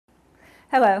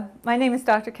Hello, my name is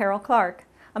Dr. Carol Clark.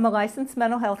 I'm a licensed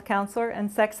mental health counselor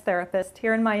and sex therapist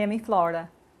here in Miami, Florida.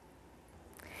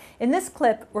 In this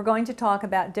clip, we're going to talk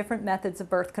about different methods of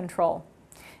birth control.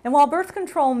 And while birth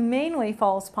control mainly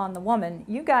falls upon the woman,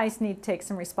 you guys need to take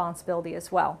some responsibility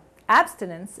as well.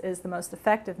 Abstinence is the most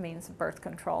effective means of birth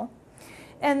control.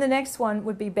 And the next one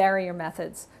would be barrier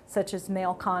methods, such as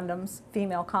male condoms,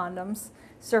 female condoms,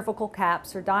 cervical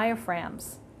caps, or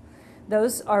diaphragms.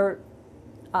 Those are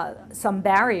some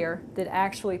barrier that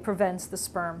actually prevents the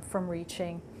sperm from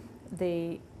reaching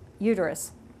the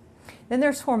uterus. Then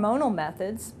there's hormonal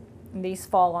methods, and these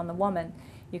fall on the woman.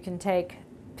 You can take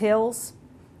pills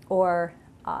or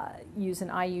use an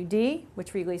IUD,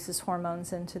 which releases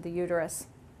hormones into the uterus.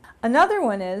 Another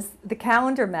one is the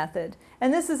calendar method,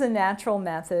 and this is a natural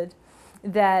method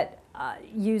that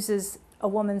uses a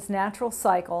woman's natural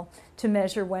cycle to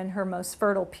measure when her most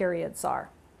fertile periods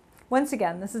are. Once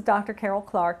again, this is Dr. Carol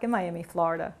Clark in Miami,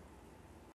 Florida.